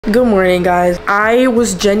Good morning, guys. I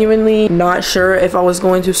was genuinely not sure if I was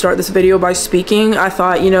going to start this video by speaking. I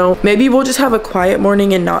thought, you know, maybe we'll just have a quiet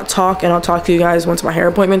morning and not talk, and I'll talk to you guys once my hair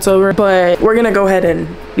appointment's over. But we're gonna go ahead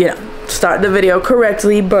and, you know, start the video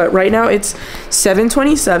correctly. But right now it's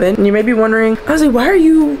 7:27, and you may be wondering, I was like, why are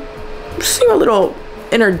you seem a little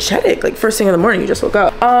energetic? Like, first thing in the morning, you just woke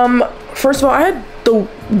up. First of all, I had the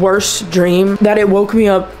worst dream that it woke me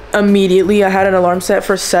up immediately. I had an alarm set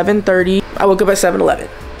for 7:30. I woke up at 7:11.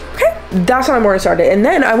 That's how my morning started. And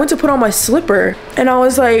then I went to put on my slipper and I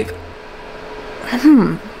was like,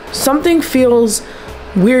 something feels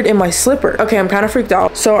weird in my slipper. Okay, I'm kind of freaked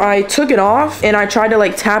out. So I took it off and I tried to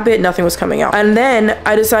like tap it, nothing was coming out. And then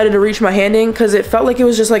I decided to reach my hand in because it felt like it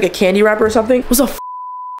was just like a candy wrapper or something. It was a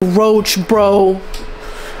roach, bro.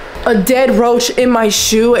 A dead roach in my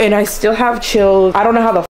shoe, and I still have chills. I don't know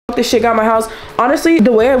how the this shit got in my house. Honestly,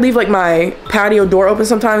 the way I leave like my patio door open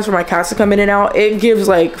sometimes for my cats to come in and out, it gives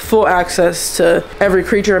like full access to every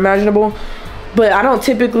creature imaginable. But I don't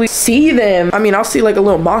typically see them. I mean, I'll see like a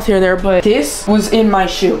little moth here and there, but this was in my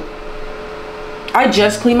shoe. I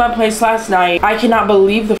just cleaned my place last night. I cannot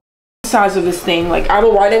believe the size of this thing. Like, I have a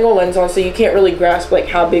wide angle lens on, so you can't really grasp like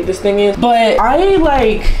how big this thing is. But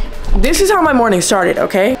this is how my morning started,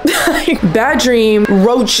 okay? Bad dream,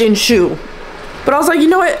 roach in shoe. But I was like, you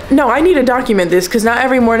know what? No, I need to document this because not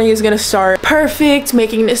every morning is gonna start perfect,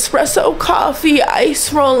 making an espresso coffee,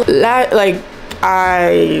 ice roll,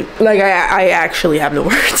 I actually have no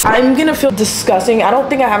words. I'm gonna feel disgusting. I don't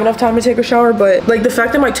think I have enough time to take a shower, but like the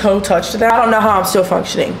fact that my toe touched that, I don't know how I'm still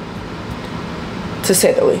functioning, to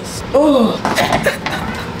say the least. Oh,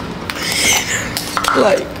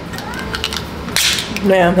 like,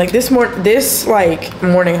 man, like this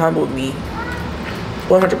morning humbled me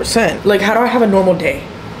 100%. Like, how do I have a normal day?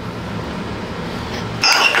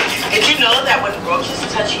 Did you know that when roaches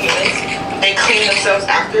touch humans, they clean themselves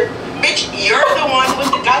after? Bitch, you're the one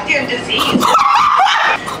with the goddamn disease.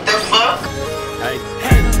 The fuck?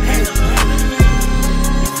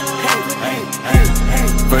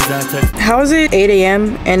 How is it 8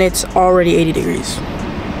 a.m. and it's already 80 degrees?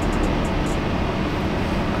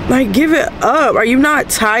 Like, give it up. Are you not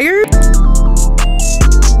tired?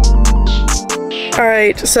 All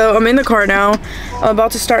right, so I'm in the car now. I'm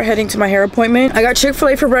about to start heading to my hair appointment. I got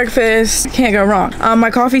Chick-fil-A for breakfast. Can't go wrong.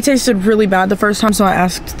 My coffee tasted really bad the first time, so I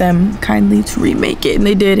asked them kindly to remake it, and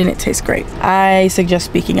they did, and it tastes great. I suggest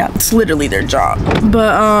speaking up. It's literally their job.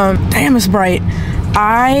 But damn, it's bright.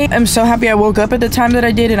 I am so happy I woke up at the time that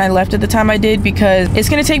I did and I left at the time I did, because it's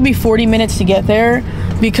gonna take me 40 minutes to get there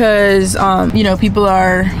because you know, people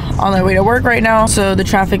are on their way to work right now, so the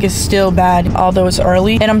traffic is still bad although it's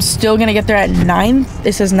early, and I'm still gonna get there at 9.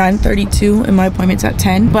 It says 9:32 and my appointment's at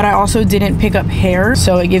 10, but I also didn't pick up hair,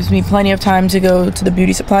 so it gives me plenty of time to go to the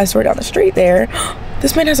beauty supply store down the street there.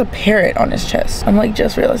 This man has a parrot on his chest. I'm like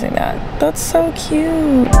just realizing that. That's so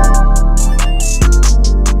cute.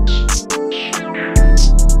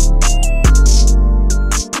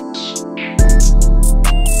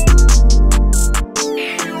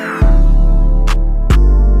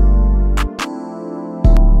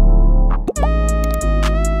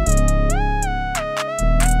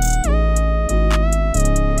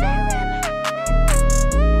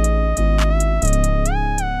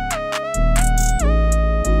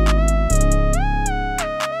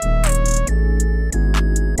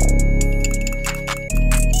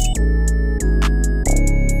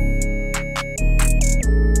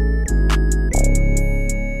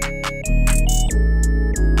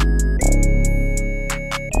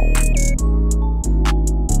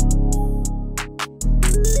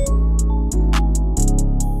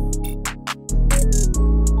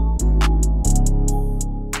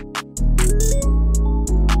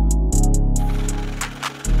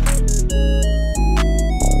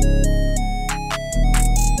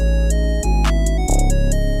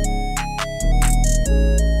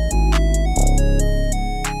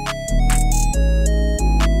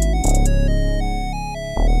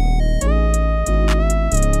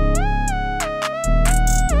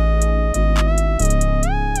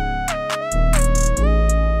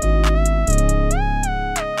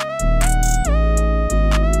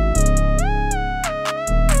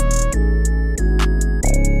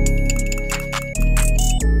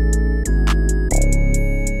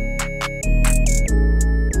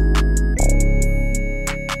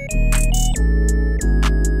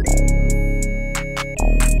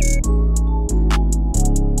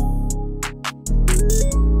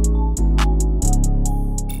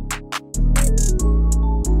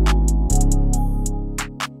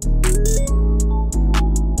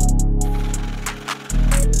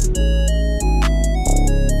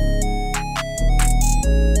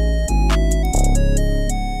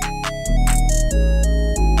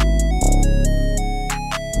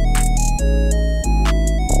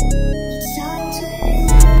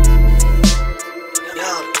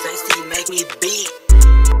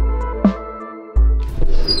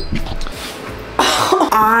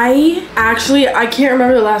 I can't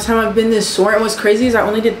remember the last time I've been this sore, and what's crazy is I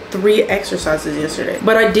only did 3 exercises yesterday,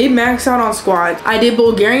 but I did max out on squats. I did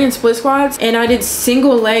Bulgarian split squats and I did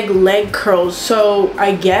single leg curls, so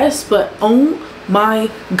I guess, but oh my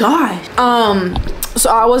gosh. So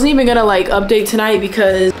I wasn't even gonna like update tonight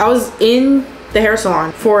because I was in the hair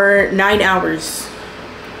salon for 9 hours.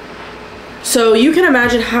 So you can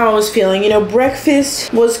imagine how I was feeling. You know,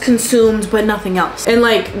 breakfast was consumed, but nothing else. And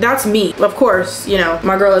like, that's me. Of course, you know,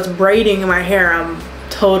 my girl that's braiding my hair, I'm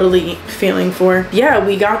totally feeling for. Yeah,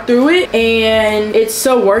 we got through it and it's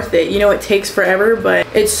so worth it. You know, it takes forever, but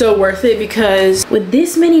it's so worth it because with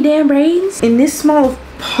this many damn braids in this small of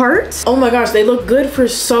parts, oh my gosh, they look good for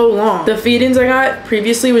so long. The feed-ins I got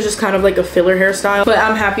previously was just kind of like a filler hairstyle, but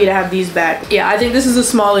I'm happy to have these back. Yeah, I think this is the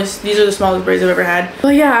smallest, these are the smallest braids I've ever had.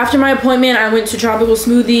 But yeah, after my appointment, I went to Tropical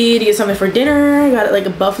Smoothie to get something for dinner. I got like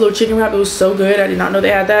a buffalo chicken wrap. It was so good. I did not know they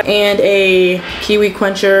had that. And a kiwi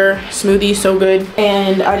quencher smoothie, so good.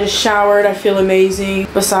 And I just showered. I feel amazing.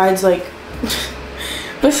 Besides like,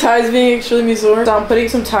 besides being extremely sore. So I'm putting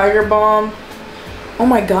some Tiger Balm. Oh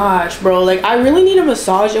my gosh, bro, like I really need a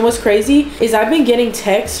massage. And what's crazy is I've been getting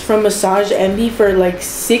texts from Massage Envy for like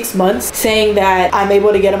 6 months saying that I'm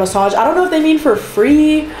able to get a massage. I don't know if they mean for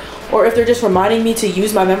free or if they're just reminding me to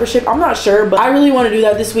use my membership. I'm not sure, but I really want to do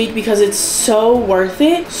that this week because it's so worth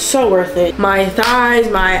it. So worth it. My thighs,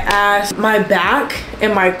 my ass, my back,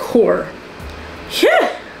 and my core.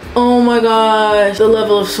 Yeah. Oh my gosh, the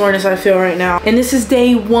level of soreness I feel right now. And this is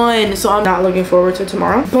day 1, so I'm not looking forward to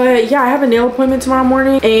tomorrow. But yeah, I have a nail appointment tomorrow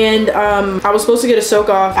morning, and I was supposed to get a soak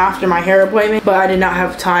off after my hair appointment, but I did not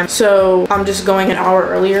have time. So I'm just going an hour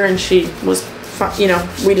earlier, and she was fine. You know,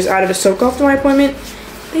 we just added a soak off to my appointment,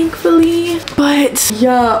 thankfully. But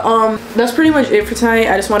yeah, that's pretty much it for tonight.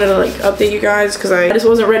 I just wanted to like update you guys because I just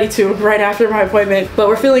wasn't ready to right after my appointment. But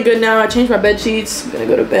we're feeling good now. I changed my bed sheets. I'm gonna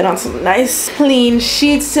go to bed on some nice clean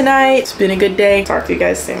sheets tonight. It's been a good day. Talk to you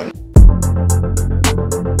guys soon.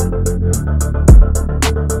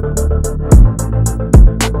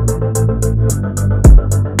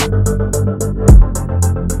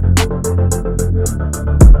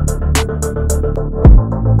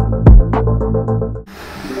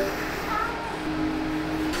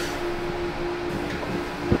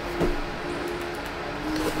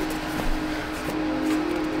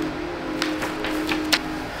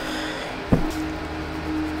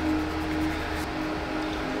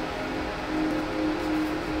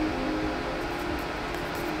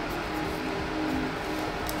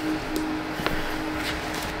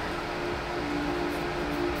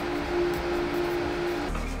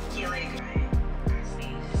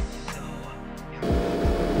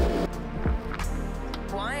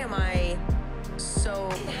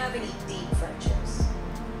 Have any deep friendships.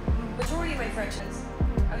 Majority of my friendships,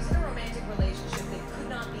 I was in a romantic relationship that could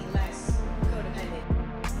not be less codependent.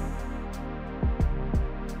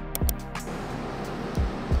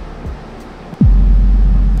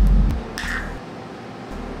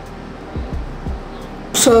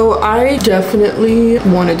 So I definitely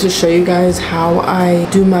wanted to show you guys how I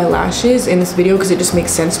do my lashes in this video because it just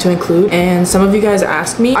makes sense to include, and some of you guys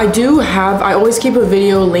asked me. I always keep a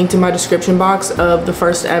video linked in my description box of the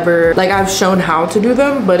first ever, like I've shown how to do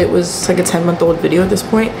them, but it was like a 10-month-old video at this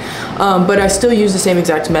point. But I still use the same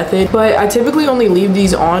exact method, but I typically only leave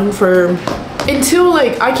these on for until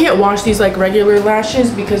like I can't wash these like regular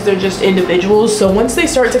lashes because they're just individuals. So once they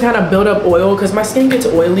start to kind of build up oil, because my skin gets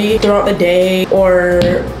oily throughout the day, or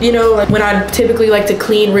you know, like when I typically like to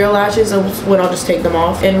clean real lashes, when I'll just take them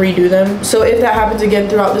off and redo them. So if that happens again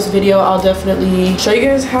throughout this video, I'll definitely show you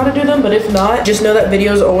guys how to do them. But if not, just know that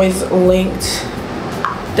video is always linked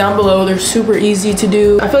down below. They're super easy to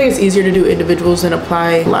do. I feel like it's easier to do individuals than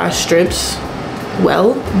apply lash strips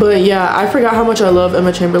well. But yeah, I forgot how much I love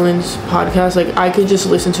Emma Chamberlain's podcast. Like I could just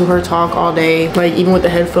listen to her talk all day, like even with the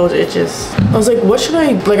headphones. I was like, what should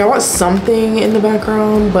I like? I want something in the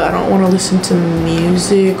background, but I don't want to listen to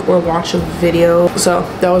music or watch a video. So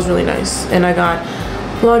that was really nice. And I got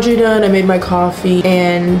laundry done, I made my coffee,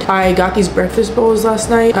 and I got these breakfast bowls last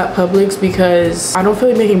night at Publix because I don't feel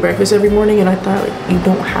like making breakfast every morning, and I thought like you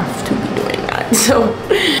don't have to be doing that. So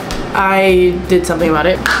I did something about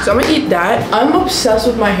it. So I'm gonna eat that. I'm obsessed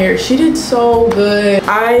with my hair. She did so good.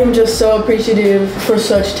 I'm just so appreciative for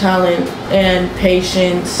such talent and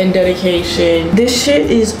patience and dedication. This shit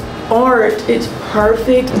is art. It's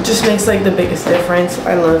perfect. It just makes like the biggest difference.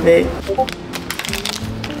 I love it.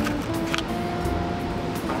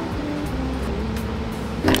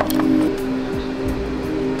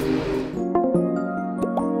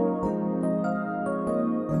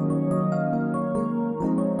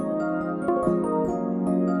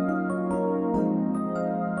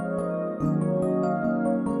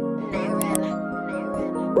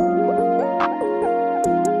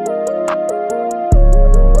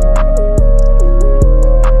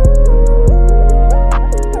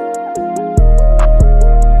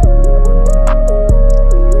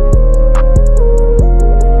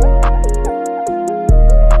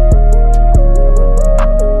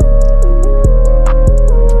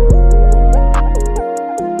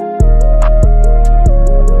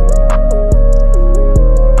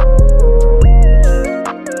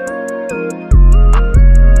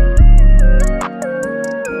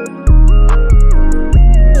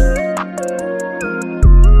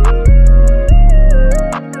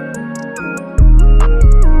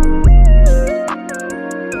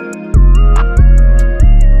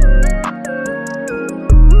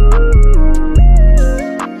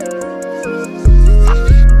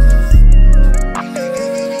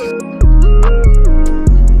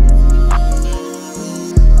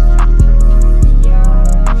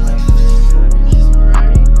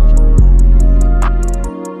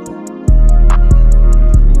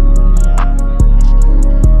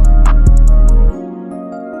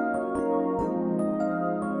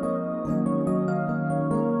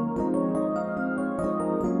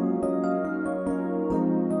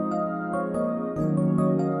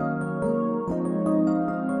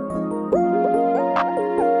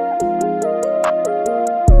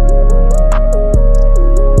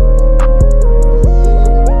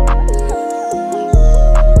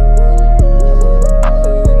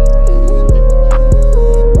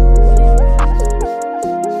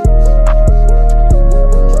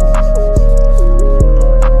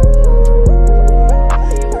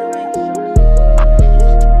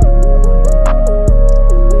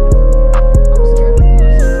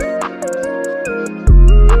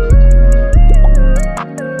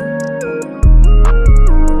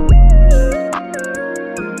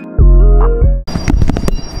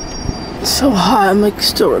 so hot. I'm like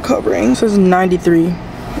still recovering. It says 93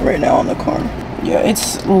 right now on the car. Yeah,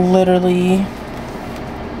 it's literally...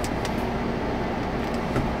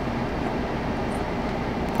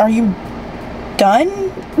 Are you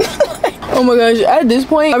done? Oh my gosh, at this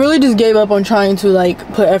point I really just gave up on trying to like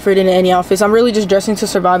put effort into any outfits. I'm really just dressing to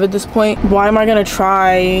survive at this point. Why am I gonna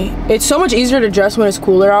try? It's so much easier to dress when it's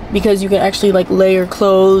cooler out because you can actually like layer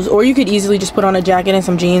clothes, or you could easily just put on a jacket and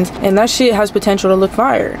some jeans, and that shit has potential to look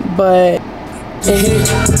fire. But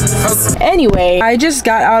anyway, I just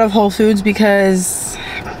got out of Whole Foods because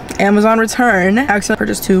Amazon return. I actually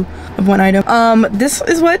purchased 2 of 1 item. This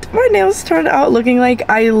is what my nails turned out looking like.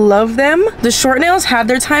 I love them. The short nails had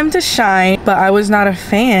their time to shine, but I was not a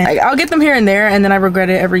fan. I'll get them here and there, and then I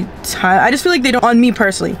regret it every time. I just feel like they don't, on me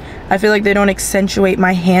personally, I feel like they don't accentuate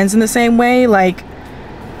my hands in the same way. Like,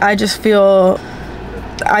 I just love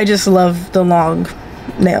the long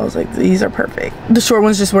nails. Like, these are perfect. The short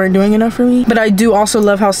ones just weren't doing enough for me, but I do also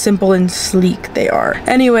love how simple and sleek they are.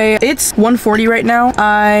 Anyway, it's 1:40 right now.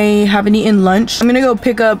 I haven't eaten lunch. I'm gonna go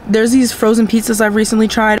pick up, there's these frozen pizzas I've recently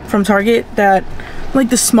tried from Target that like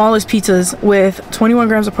the smallest pizzas with 21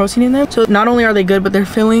 grams of protein in them. So not only are they good, but they're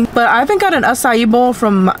filling. But I haven't got an acai bowl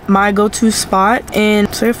from my go-to spot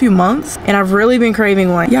in say a few months, and I've really been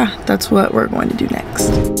craving one. Yeah, that's what we're going to do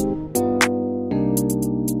next.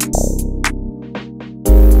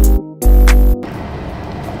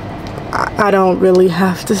 I don't really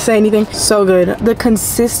have to say anything. So good. The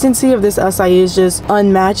consistency of this acai is just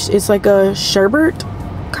unmatched. It's like a sherbet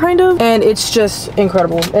kind of, and it's just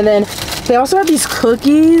incredible. And then they also have these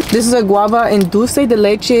cookies. This is a guava and dulce de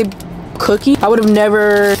leche cookie. I would have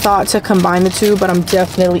never thought to combine the two, but I'm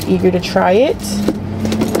definitely eager to try it.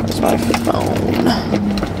 Where's my phone?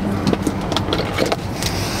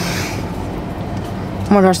 Oh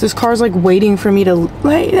my gosh, this car's like waiting for me to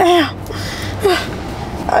like.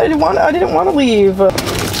 I didn't want to leave.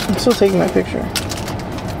 I'm still taking my picture.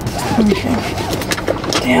 Okay.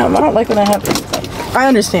 Damn, I don't like when I have this. I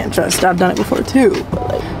understand, trust. I've done it before too. But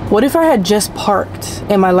like, what if I had just parked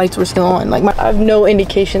and my lights were still on? Like, I have no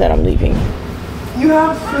indication that I'm leaving. You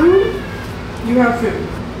have food? You have food.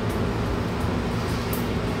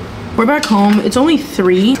 We're back home. It's only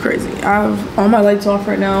 3. It's crazy. I have all my lights off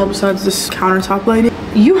right now besides this countertop lighting.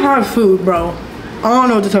 You have food, bro. I don't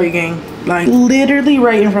know what to tell you, gang. Like, literally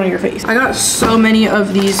right in front of your face. I got so many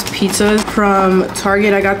of these pizzas from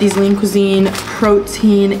Target. I got these Lean Cuisine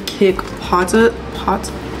protein kick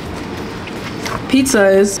pizza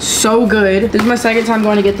is so good. This is my second time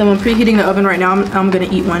going to get them. I'm preheating the oven right now. I'm gonna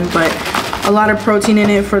eat one, but a lot of protein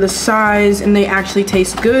in it for the size, and they actually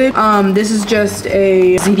taste good. This is just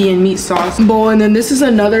a ziti and meat sauce bowl, and then this is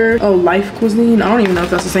another Life Cuisine. I don't even know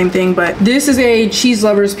if that's the same thing, but this is a cheese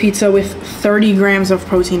lovers pizza with 30 grams of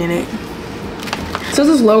protein in it. So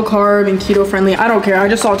this is low carb and keto friendly. I don't care. I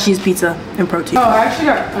just saw cheese pizza and protein. Oh, I actually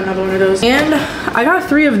got another one of those. And I got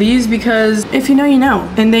 3 of these because if you know, you know.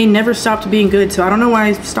 And they never stopped being good. So I don't know why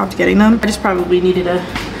I stopped getting them. I just probably needed a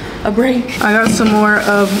break. I got some more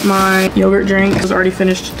of my yogurt drink. I was already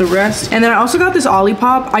finished the rest. And then I also got this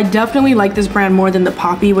Olipop. I definitely like this brand more than the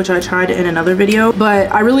Poppy, which I tried in another video.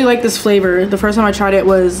 But I really like this flavor. The first time I tried it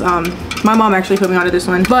was, my mom actually put me onto this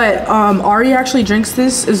one. But Ari actually drinks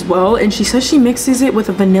this as well. And she says she mixes it with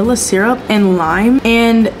a vanilla syrup and lime.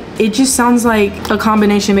 And it just sounds like a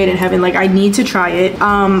combination made in heaven. Like, I need to try it.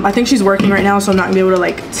 I think she's working right now, so I'm not gonna be able to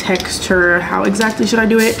like text her how exactly should I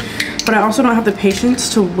do it. But I also don't have the patience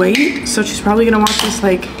to wait, so she's probably gonna watch this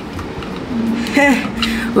like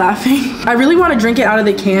laughing. I really want to drink it out of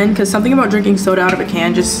the can because something about drinking soda out of a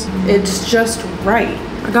can it's just right.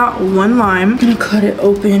 I got 1 lime. I'm gonna cut it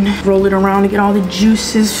open, roll it around to get all the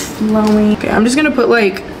juices flowing. Okay, I'm just gonna put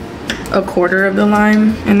like 1/4 of the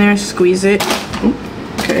lime in there, squeeze it. Ooh,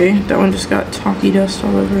 okay, that one just got talkie dust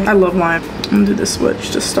all over it. I love lime. I'm gonna do the switch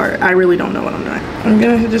to start. I really don't know what I'm doing. I'm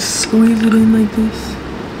gonna just squeeze it in like this.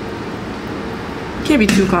 Can't be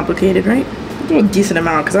too complicated, right? Do a decent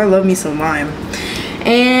amount because I love me some lime.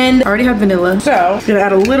 And I already have vanilla, so I'm gonna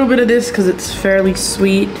add a little bit of this because it's fairly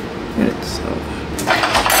sweet in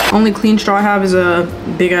itself. Only clean straw I have is a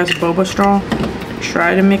big ass boba straw.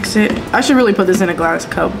 Try to mix it. I should really put this in a glass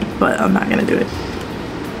cup, but I'm not gonna do it.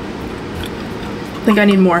 I think I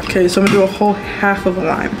need more. Okay, so I'm gonna do a whole half of a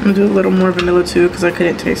lime. I'm gonna do a little more vanilla too because I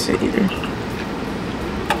couldn't taste it either.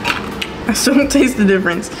 I still don't taste the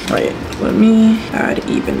difference. Wait, let me add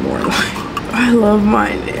even more lime. I love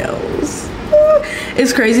my nails.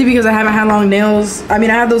 It's crazy because I haven't had long nails. I mean,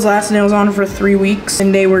 I had those last nails on for 3 weeks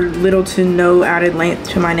and they were little to no added length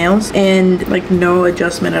to my nails and like no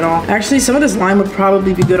adjustment at all. Actually, some of this lime would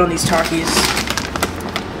probably be good on these Takis.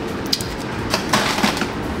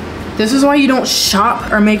 This is why you don't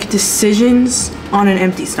shop or make decisions on an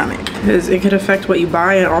empty stomach, because it could affect what you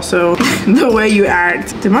buy and also the way you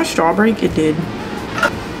act. Did my straw break? It did.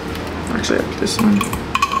 Actually, this one.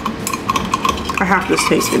 I have to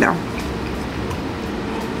taste it now.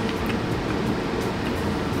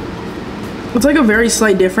 It's like a very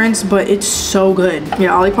slight difference, but it's so good.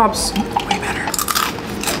 Yeah, Olipop's way better.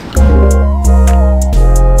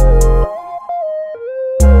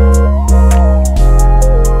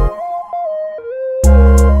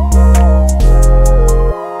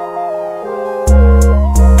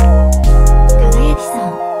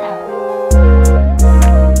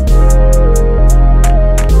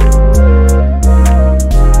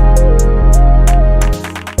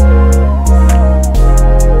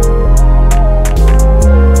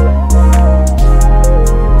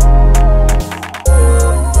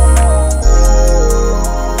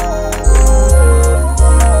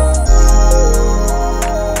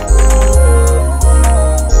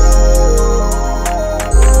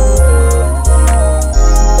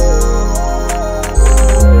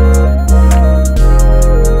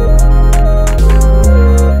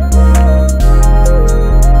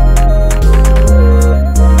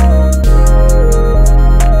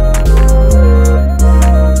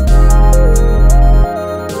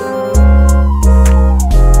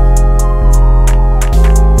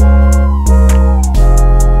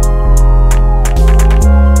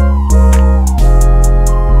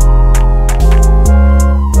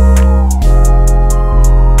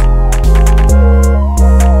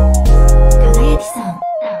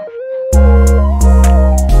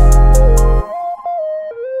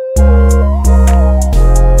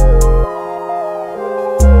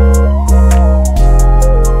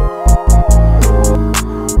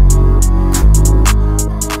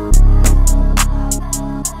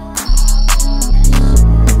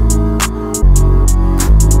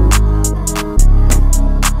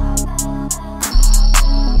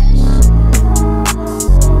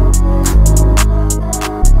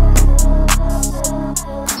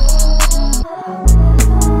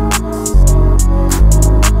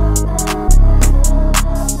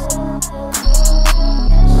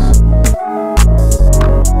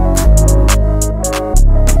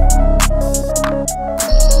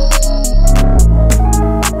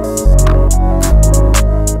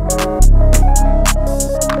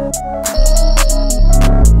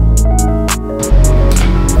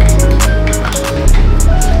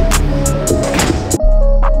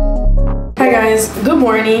 Good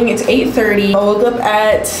morning. It's 8:30. I woke up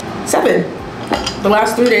at 7. The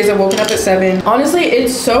last 3 days I've woken up at 7. Honestly,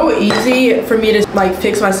 it's so easy for me to like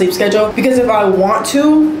fix my sleep schedule, because if I want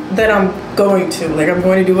to, then I'm going to. Like, I'm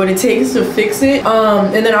going to do what it takes to fix it.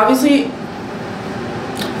 And then obviously,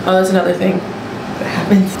 oh, that's another thing that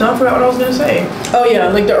happens. I forgot what I was gonna say. Oh yeah,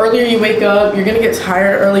 like the earlier you wake up, you're gonna get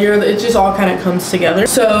tired earlier. It just all kind of comes together.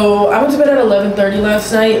 So I went to bed at 11:30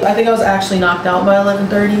 last night. I think I was actually knocked out by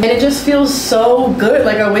 11:30, and it just feels so good.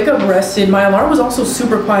 Like, I wake up rested. My alarm was also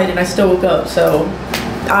super quiet and I still woke up, so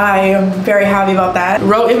I am very happy about that.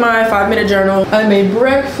 Wrote in my 5-minute journal. I made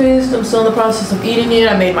breakfast. I'm still in the process of eating it.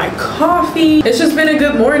 I made my coffee. It's just been a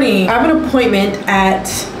good morning. I have an appointment at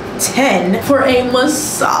 10 for a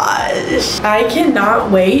massage. I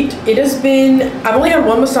cannot wait. It has been, I've only had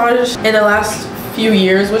one massage in the last few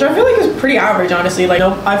years, which I feel like is pretty average, honestly. Like,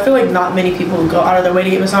 I feel like not many people go out of their way to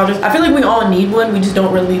get massages. I feel like we all need one. We just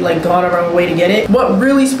don't really like go out of our way to get it. What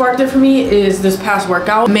really sparked it for me is this past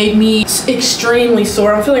workout made me extremely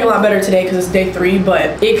sore. I'm feeling a lot better today because it's day 3,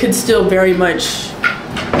 but it could still very much,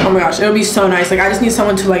 oh my gosh, it would be so nice. Like, I just need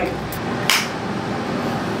someone to like,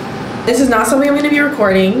 this is not something I'm going to be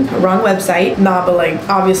recording. Wrong website. Nah, but like,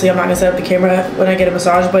 obviously I'm not going to set up the camera when I get a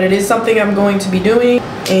massage, but it is something I'm going to be doing.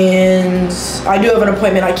 And I do have an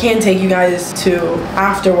appointment I can take you guys to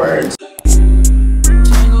afterwards.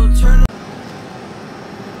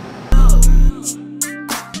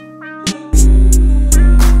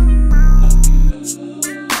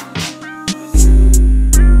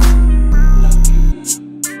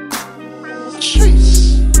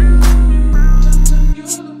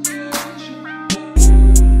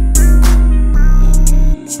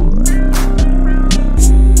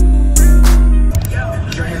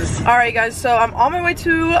 Alright guys, so I'm on my way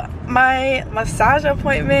to my massage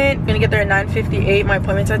appointment. I'm gonna get there at 9:58. My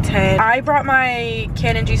appointment's at 10. I brought my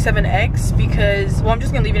Canon G7X because, well, I'm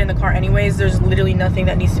just gonna leave it in the car anyways. There's literally nothing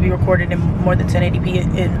that needs to be recorded in more than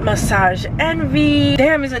 1080p in Massage Envy.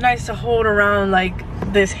 Damn, is it nice to hold around like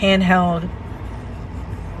this handheld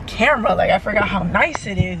camera. Like, I forgot how nice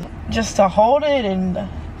it is just to hold it, and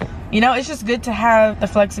you know, it's just good to have the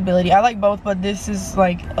flexibility. I like both, but this is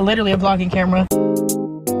like literally a vlogging camera.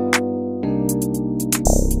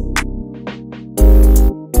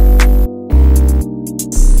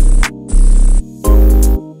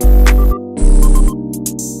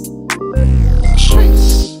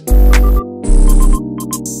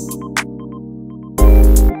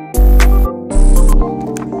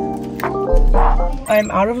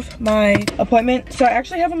 out of my appointment. So I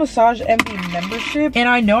actually have a Massage Envy membership, and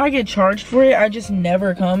I know I get charged for it. I just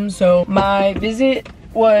never come. So my visit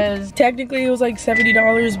was technically, it was like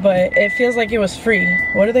 $70, but it feels like it was free.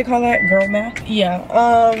 What do they call that? Girl math? Yeah.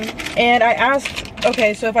 And I asked,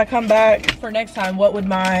 okay, so if I come back for next time, what would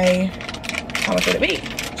how much would it be?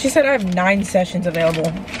 She said I have 9 sessions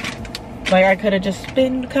available. Like, I could have just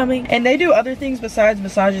been coming. And they do other things besides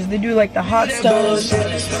massages. They do like the hot stones.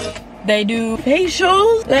 They do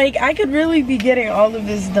facials. Like, I could really be getting all of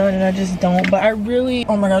this done, and I just don't. But I really,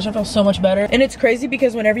 oh my gosh, I feel so much better. And it's crazy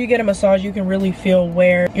because whenever you get a massage, you can really feel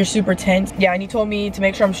where you're super tense. Yeah, and he told me to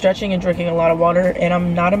make sure I'm stretching and drinking a lot of water, and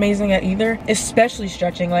I'm not amazing at either, especially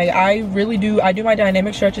stretching. Like, I do my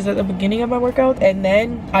dynamic stretches at the beginning of my workout, and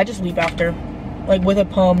then I just leave after. Like, with a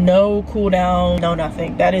pump, no cool down, no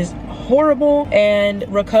nothing. That is horrible. And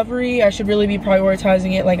recovery, I should really be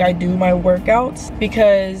prioritizing it like I do my workouts,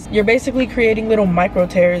 because you're basically creating little micro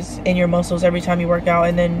tears in your muscles every time you work out,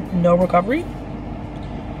 and then no recovery.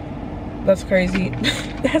 That's crazy.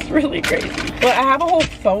 That's really crazy. But I have a whole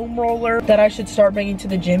foam roller that I should start bringing to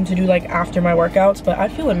the gym to do like after my workouts. But I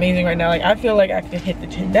feel amazing right now. Like, I feel like I could hit the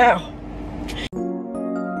gym now.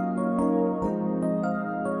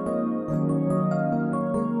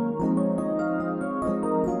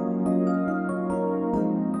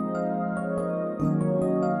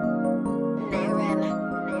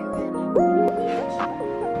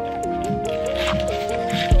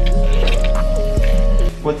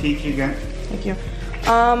 What tea did you get? Thank you.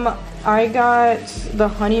 I got the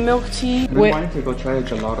honey milk tea. I wanted to go try the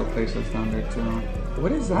gelato place that's down there too.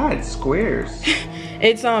 What is that? It's squares.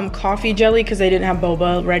 It's coffee jelly, because they didn't have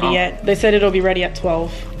boba ready yet. They said it'll be ready at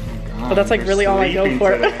 12. Oh God, but that's like really all I go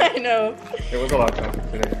for. I know. There was a lot of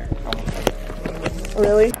traffic today.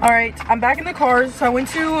 Really? All right, I'm back in the car. So I went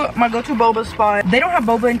to my go-to boba spot. They don't have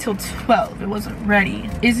boba until 12. It wasn't ready.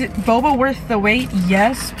 Is it boba worth the wait?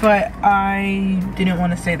 Yes, but I didn't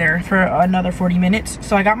want to stay there for another 40 minutes.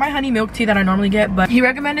 So I got my honey milk tea that I normally get, but he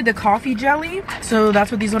recommended the coffee jelly. So that's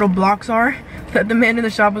what these little blocks are that the man in the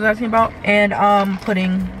shop was asking about. And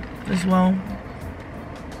pudding as well.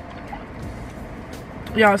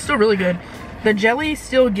 Yeah, it's still really good. The jelly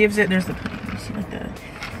still gives it, there's the pudding. You see like that.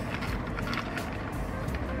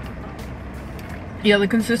 Yeah, the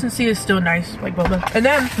consistency is still nice, like boba. And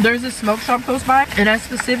then there's this smoke shop close by, and I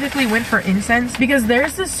specifically went for incense because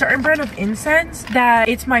there's this certain brand of incense that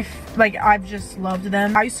it's my, like, I've just loved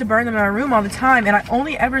them. I used to burn them in my room all the time, and I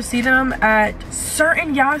only ever see them at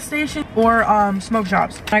certain gas stations or smoke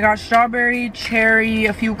shops. I got strawberry, cherry,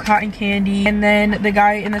 a few cotton candy, and then the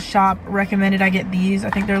guy in the shop recommended I get these.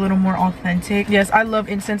 I think they're a little more authentic. Yes, I love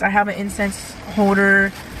incense. I have an incense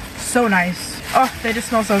holder. So nice. Oh, they just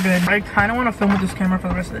smell so good. I kind of want to film with this camera for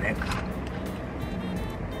the rest of the day.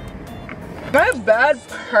 Am I a bad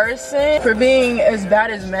person for being as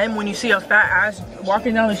bad as men when you see a fat ass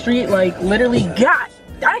walking down the street? Like, literally, god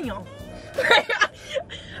damn.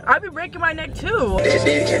 I be breaking my neck too. Let's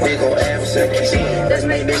make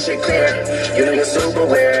this shit clear. You niggas super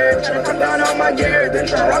weird. Tryna come down on my gear, then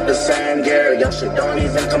try rock the same gear. Your shit don't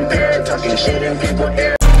even compare. Talking shit in people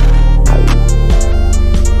ear.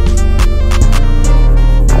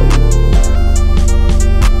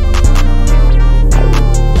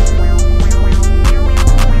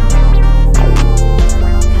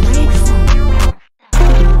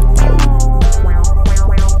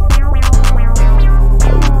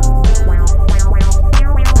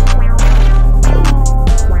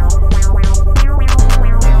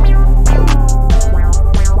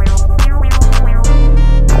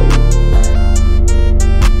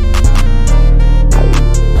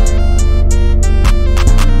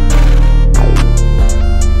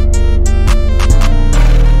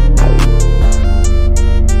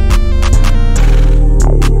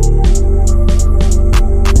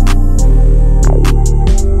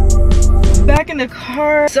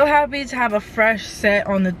 So happy to have a fresh set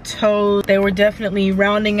on the toes. They were definitely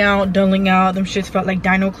rounding out, dulling out. Them shits felt like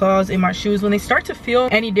dino claws in my shoes. When they start to feel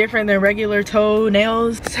any different than regular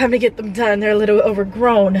toenails, it's time to get them done. They're a little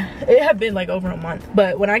overgrown. It had been like over a month.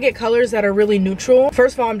 But when I get colors that are really neutral,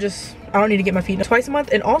 first of all, I don't need to get my feet twice a month.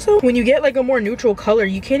 And also, when you get like a more neutral color,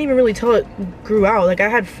 you can't even really tell it grew out. Like, I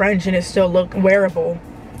had French and it still looked wearable.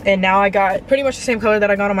 And now I got pretty much the same color that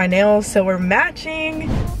I got on my nails, so we're matching.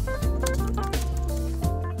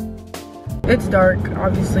 It's dark,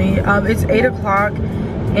 obviously. It's 8 o'clock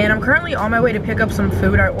and I'm currently on my way to pick up some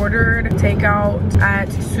food. I ordered takeout at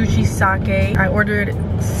Sushi Sake. I ordered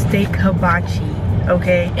steak hibachi,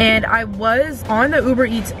 okay? And I was on the Uber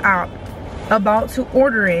Eats app about to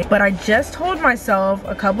order it, but I just told myself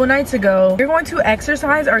a couple nights ago, we're going to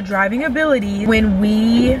exercise our driving ability when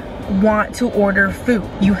we want to order food.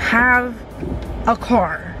 You have a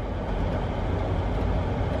car,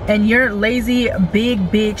 and your lazy big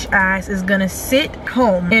bitch ass is gonna sit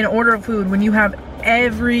home and order food when you have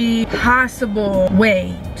every possible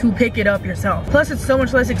way to pick it up yourself. Plus, it's so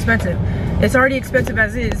much less expensive. It's already expensive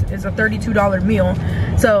as is. It's a $32 meal.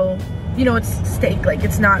 So, you know, it's steak. Like,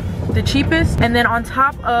 it's not the cheapest. And then on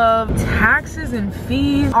top of taxes and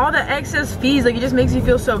fees, all the excess fees, like, it just makes you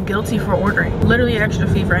feel so guilty for ordering. Literally an extra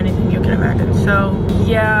fee for anything you can imagine. So,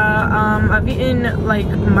 yeah, I've eaten, like,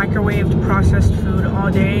 microwaved processed food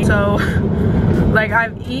all day. So, like,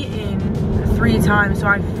 I've eaten 3 times, so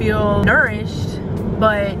I feel nourished.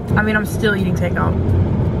 But, I mean, I'm still eating takeout.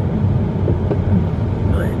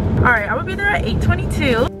 But, alright, I will be there at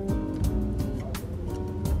 8:22.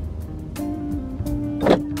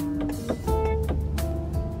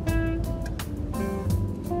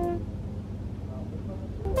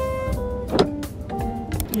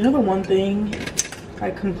 You know the one thing I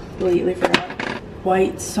completely forgot?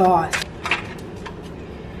 White sauce.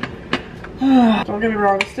 Don't get me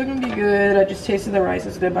wrong, it's still gonna be good. I just tasted the rice,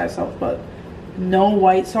 it's good by itself, but no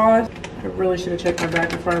white sauce. I really should have checked my bag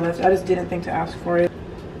before I left. I just didn't think to ask for it.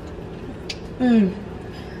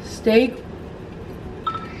 Steak.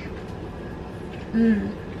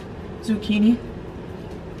 Zucchini.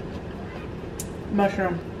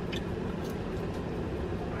 Mushroom.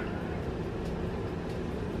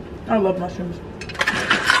 I love mushrooms.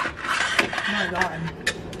 Oh my god.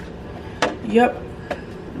 Yep.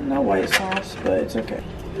 No white sauce, but it's okay.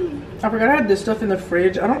 I forgot I had this stuff in the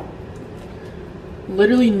fridge. I don't,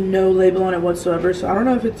 literally no label on it whatsoever, so I don't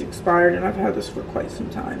know if it's expired, and I've had this for quite some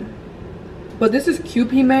time. But this is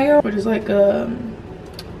Kewpie mayo, which is like I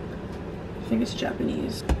think it's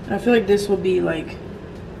Japanese. And I feel like this will be like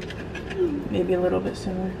maybe a little bit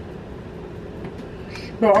similar.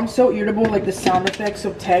 Bro, I'm so irritable, like the sound effects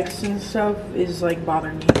of text and stuff is like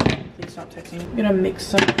bothering me. Please stop texting. I'm gonna mix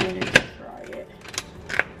something and try it.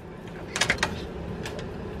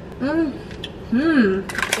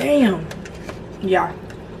 Damn. Yeah,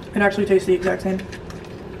 it actually tastes the exact same.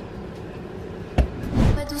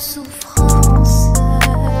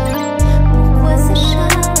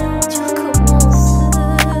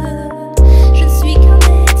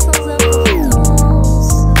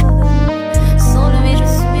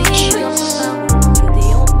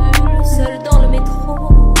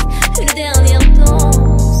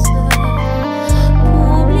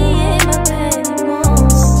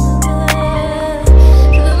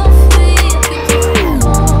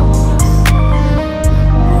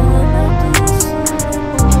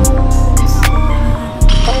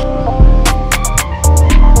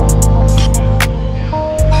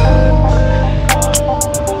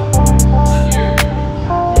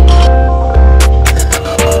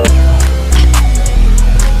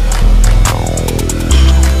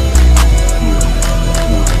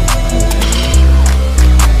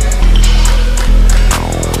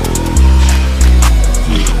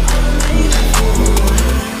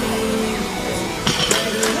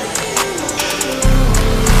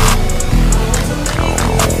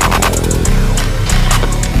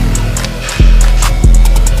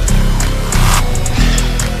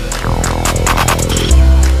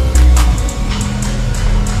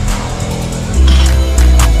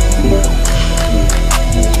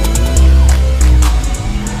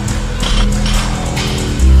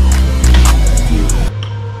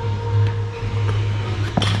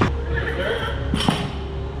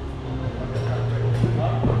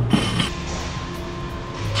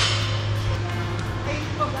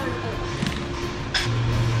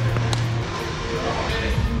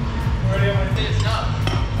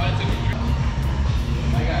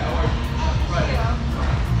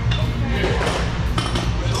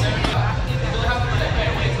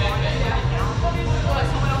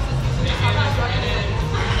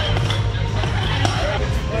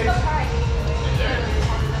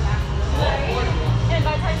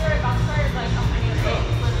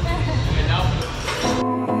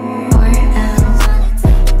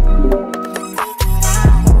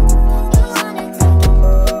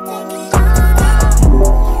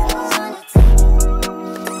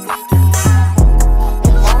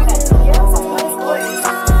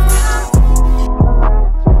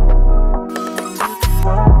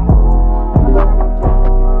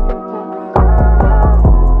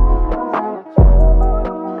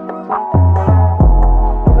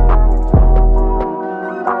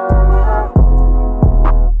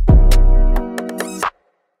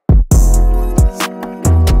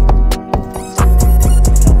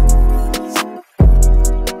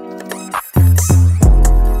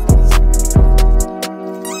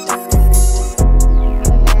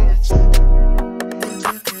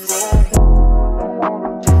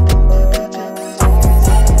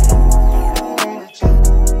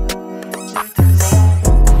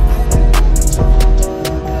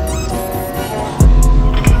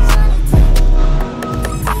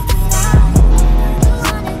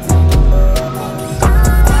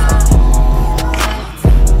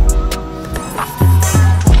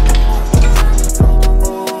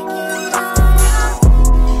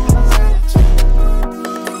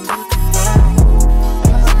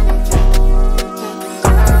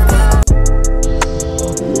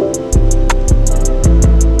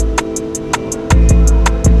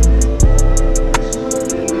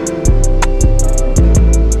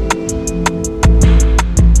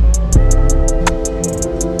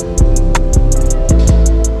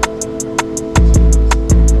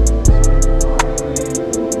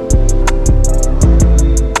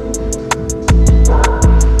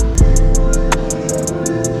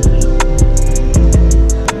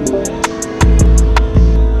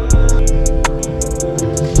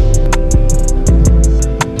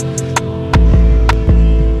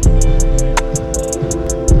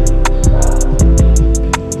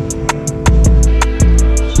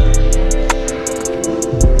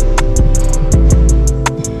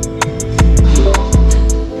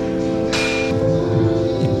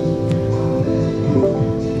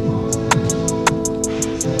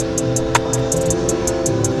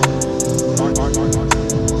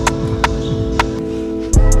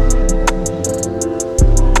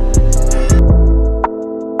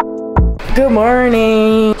 Good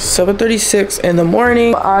morning. 7:36 in the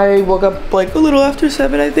morning. I woke up like a little after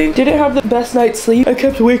 7, I think. Didn't have the best night's sleep. I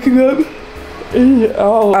kept waking up.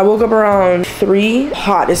 Oh, I woke up around 3,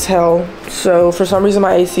 hot as hell. So for some reason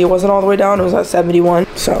my AC wasn't all the way down. It was at 71.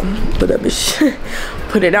 So put that bitch,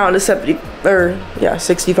 put it down to 70, or yeah,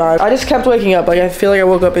 65. I just kept waking up. Like I feel like I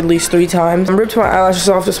woke up at least 3 times. I ripped my eyelashes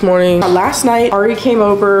off this morning. Last night, Ari came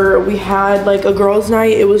over. We had like a girls'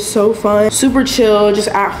 night. It was so fun. Super chill, just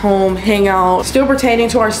at home, hang out. Still pertaining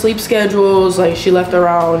to our sleep schedules. Like she left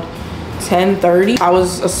around 10:30. I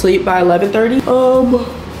was asleep by 11:30.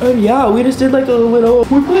 Yeah, we just did like a little,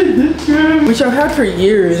 we played this game, which I've had for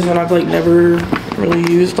years and I've like never really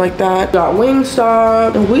used like that. Got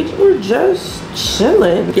Wingstop and we were just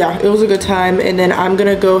chilling. Yeah, it was a good time. And then I'm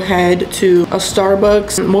gonna go head to a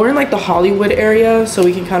Starbucks, more in like the Hollywood area, so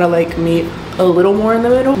we can kind of like meet a little more in the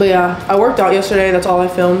middle. But yeah, I worked out yesterday. That's all I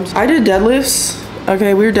filmed. I did deadlifts.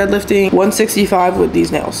 Okay, we were deadlifting 165 with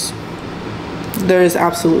these nails. There is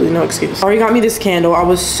absolutely no excuse. Ari got me this candle. I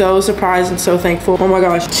was so surprised and so thankful. Oh my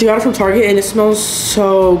gosh. She got it from Target and it smells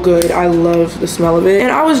so good. I love the smell of it.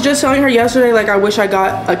 And I was just telling her yesterday, like I wish I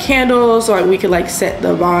got a candle so like we could like set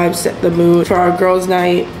the vibe, set the mood for our girls'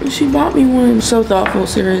 night. And she bought me one. So thoughtful,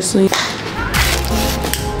 seriously.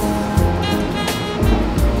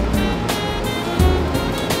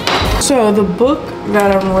 So the book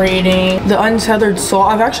that I'm reading, The Untethered Soul,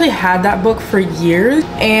 I've actually had that book for years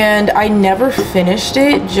and I never finished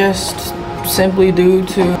it, just simply due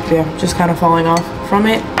to just kind of falling off from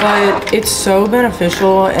it. But it's so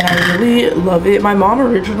beneficial and I really love it. My mom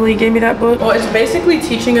originally gave me that book. Well, it's basically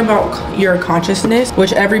teaching about your consciousness,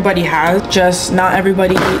 which everybody has, just not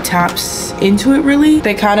everybody taps into it really.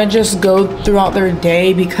 They kind of just go throughout their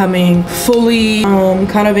day becoming fully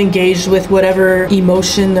kind of engaged with whatever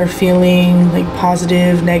emotion they're feeling, like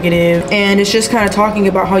positive, negative. And it's just kind of talking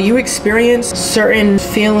about how you experience certain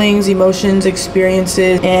feelings, emotions,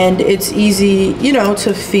 experiences, and it's easy, you know,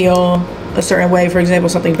 to feel a certain way. For example,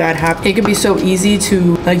 something bad happened, it could be so easy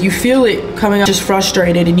to like, you feel it coming up, just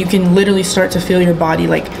frustrated, and you can literally start to feel your body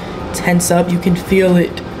like tense up. You can feel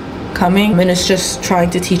it coming, and it's just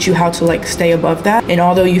trying to teach you how to like stay above that. And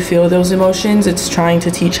although you feel those emotions, it's trying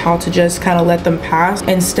to teach how to just kind of let them pass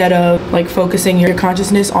instead of like focusing your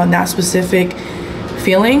consciousness on that specific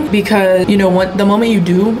feeling. Because you know what, the moment you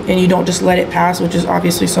do and you don't just let it pass, which is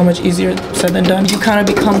obviously so much easier said than done, you kind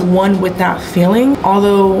of become one with that feeling,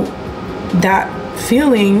 although that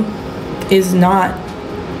feeling is not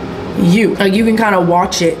you. Like you can kind of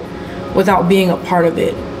watch it without being a part of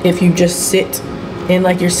it if you just sit in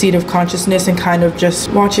like your seat of consciousness and kind of just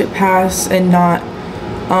watch it pass and not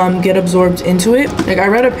get absorbed into it. Like I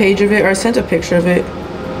read a page of it, or I sent a picture of it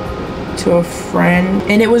to a friend,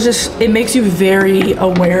 and it was just, it makes you very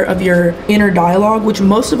aware of your inner dialogue, which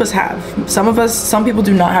most of us have. Some people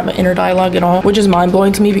do not have an inner dialogue at all, which is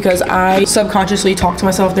mind-blowing to me because I subconsciously talk to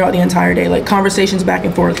myself throughout the entire day, like conversations back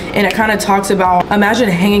and forth. And it kind of talks about, imagine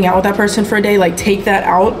hanging out with that person for a day, like take that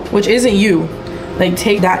out, which isn't you. Like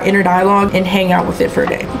take that inner dialogue and hang out with it for a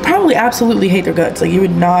day. Probably absolutely hate their guts. Like you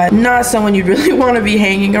would not someone you'd really want to be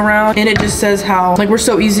hanging around. And it just says how like we're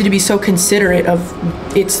so easy to be so considerate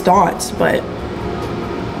of its thoughts, but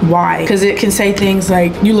why? Because it can say things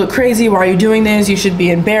like, you look crazy, why are you doing this? You should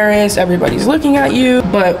be embarrassed, everybody's looking at you.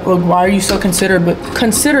 But well, why are you so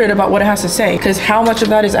considerate about what it has to say? Because how much of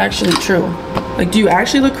that is actually true? Like, do you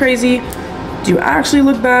actually look crazy? Do you actually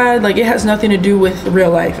look bad? Like it has nothing to do with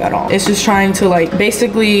real life at all. It's just trying to like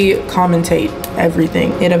basically commentate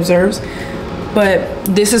everything it observes. But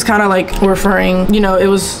this is kind of like referring, you know,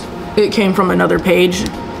 it came from another page,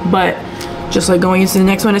 but just like going into the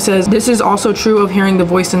next one, it says, this is also true of hearing the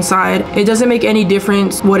voice inside. It doesn't make any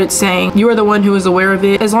difference what it's saying. You are the one who is aware of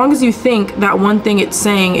it. As long as you think that one thing it's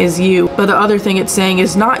saying is you, but the other thing it's saying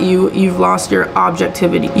is not you, you've lost your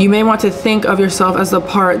objectivity. You may want to think of yourself as the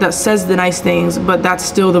part that says the nice things, but that's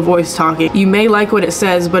still the voice talking. You may like what it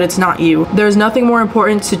says, but it's not you. There's nothing more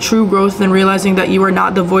important to true growth than realizing that you are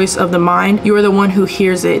not the voice of the mind. You are the one who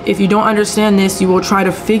hears it. If you don't understand this, you will try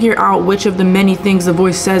to figure out which of the many things the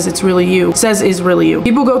voice says is really you.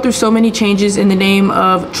 People go through so many changes in the name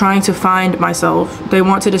of trying to find myself. They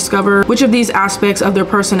want to discover which of these aspects of their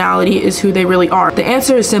personality is who they really are. The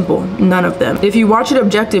answer is simple, none of them. If you watch it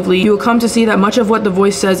objectively, you will come to see that much of what the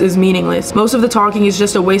voice says is meaningless. Most of the talking is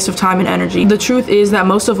just a waste of time and energy. The truth is that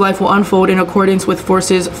most of life will unfold in accordance with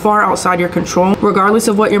forces far outside your control, regardless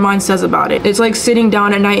of what your mind says about it. It's like sitting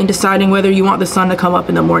down at night and deciding whether you want the sun to come up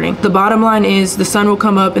in the morning. The bottom line is the sun will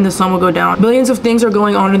come up and the sun will go down. Billions of things are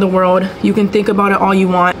going on in the world. You You can think about it all you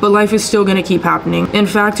want, but life is still gonna keep happening. In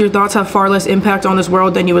fact, your thoughts have far less impact on this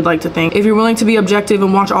world than you would like to think. If you're willing to be objective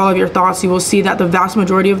and watch all of your thoughts, you will see that the vast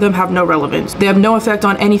majority of them have no relevance. They have no effect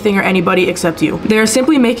on anything or anybody except you. They are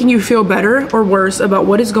simply making you feel better or worse about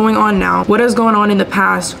what is going on now, what has gone on in the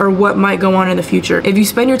past, or what might go on in the future. If you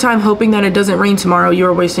spend your time hoping that it doesn't rain tomorrow, you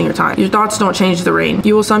are wasting your time. Your thoughts don't change the rain.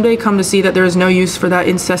 You will someday come to see that there is no use for that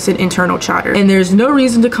incessant internal chatter, and there's no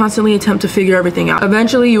reason to constantly attempt to figure everything out.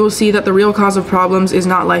 Eventually, you will see that the real cause of problems is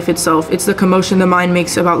not life itself. It's the commotion the mind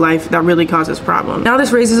makes about life that really causes problems. Now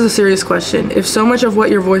this raises a serious question. If so much of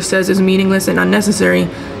what your voice says is meaningless and unnecessary,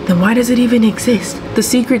 then why does it even exist? The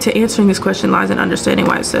secret to answering this question lies in understanding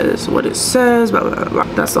why it says what it says, blah, blah, blah, blah.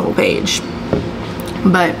 That's the whole page.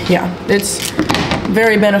 But yeah, it's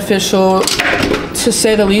very beneficial to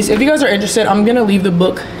say the least. If you guys are interested, I'm gonna leave the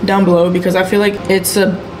book down below because I feel like it's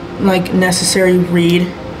a like necessary read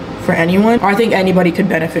for anyone. I think anybody could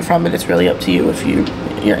benefit from it. It's really up to you if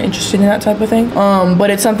you're interested in that type of thing.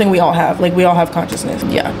 But it's something we all have. Like, we all have consciousness.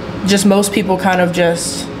 Yeah, just most people kind of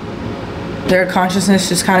just, their consciousness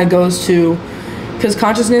just kind of goes to, because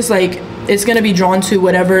consciousness, like, it's gonna be drawn to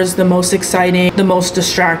whatever's the most exciting, the most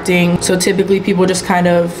distracting. So typically people just kind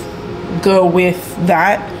of go with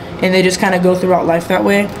that, and they just kind of go throughout life that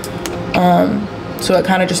way. So it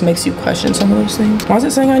kind of just makes you question some of those things. Why is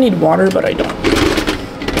it saying I need water, but I don't?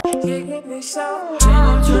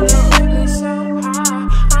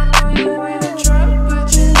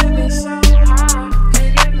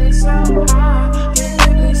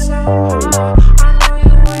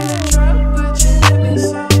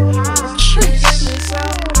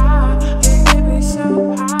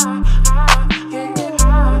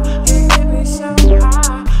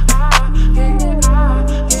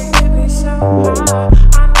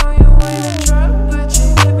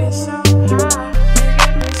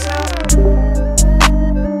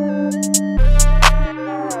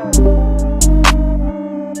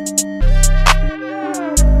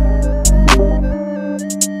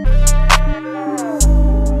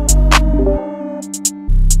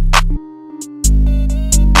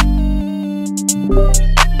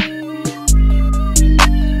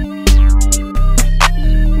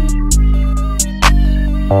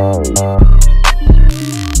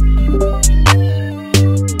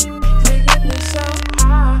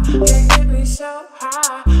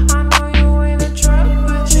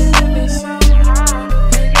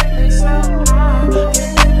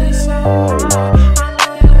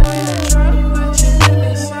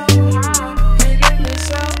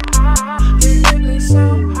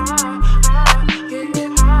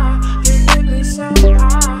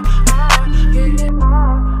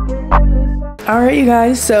 Alright you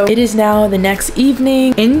guys, so it is now the next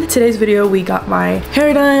evening. In today's video we got my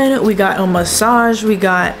hair done, we got a massage, we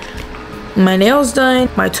got my nails done,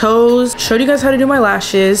 my toes, showed you guys how to do my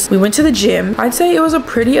lashes. We went to the gym. I'd say it was a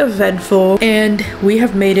pretty eventful, and we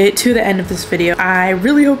have made it to the end of this video. I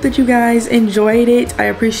really hope that you guys enjoyed it. I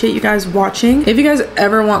appreciate you guys watching. If you guys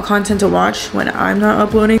ever want content to watch when I'm not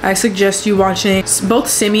uploading, I suggest you watching both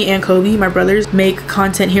Simi and Kobe, my brothers, make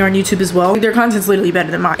content here on YouTube as well. Their content's literally better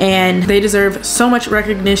than mine, and they deserve so much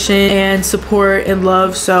recognition and support and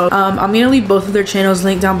love. So I'm gonna leave both of their channels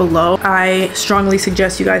linked down below. I strongly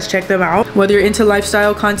suggest you guys check them out. Whether you're into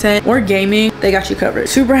lifestyle content or gaming, they got you covered.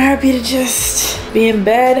 Super happy to just be in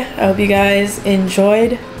bed. I hope you guys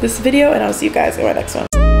enjoyed this video, and I'll see you guys in my next one.